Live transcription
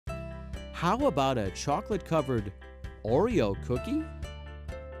How about a chocolate-covered Oreo cookie?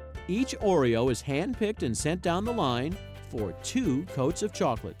 Each Oreo is hand-picked and sent down the line for 2 coats of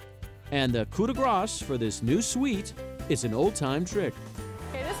chocolate. And the coup de grace for this new sweet is an old-time trick.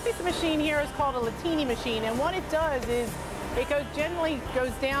 Okay, this piece of machine here is called a Latini machine, and what it does is it generally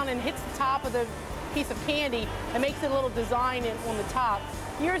goes down and hits the top of the piece of candy and makes a little design on the top.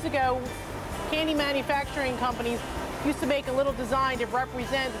 Years ago, candy manufacturing companies used to make a little design to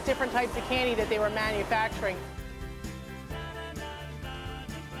represent the different types of candy that they were manufacturing.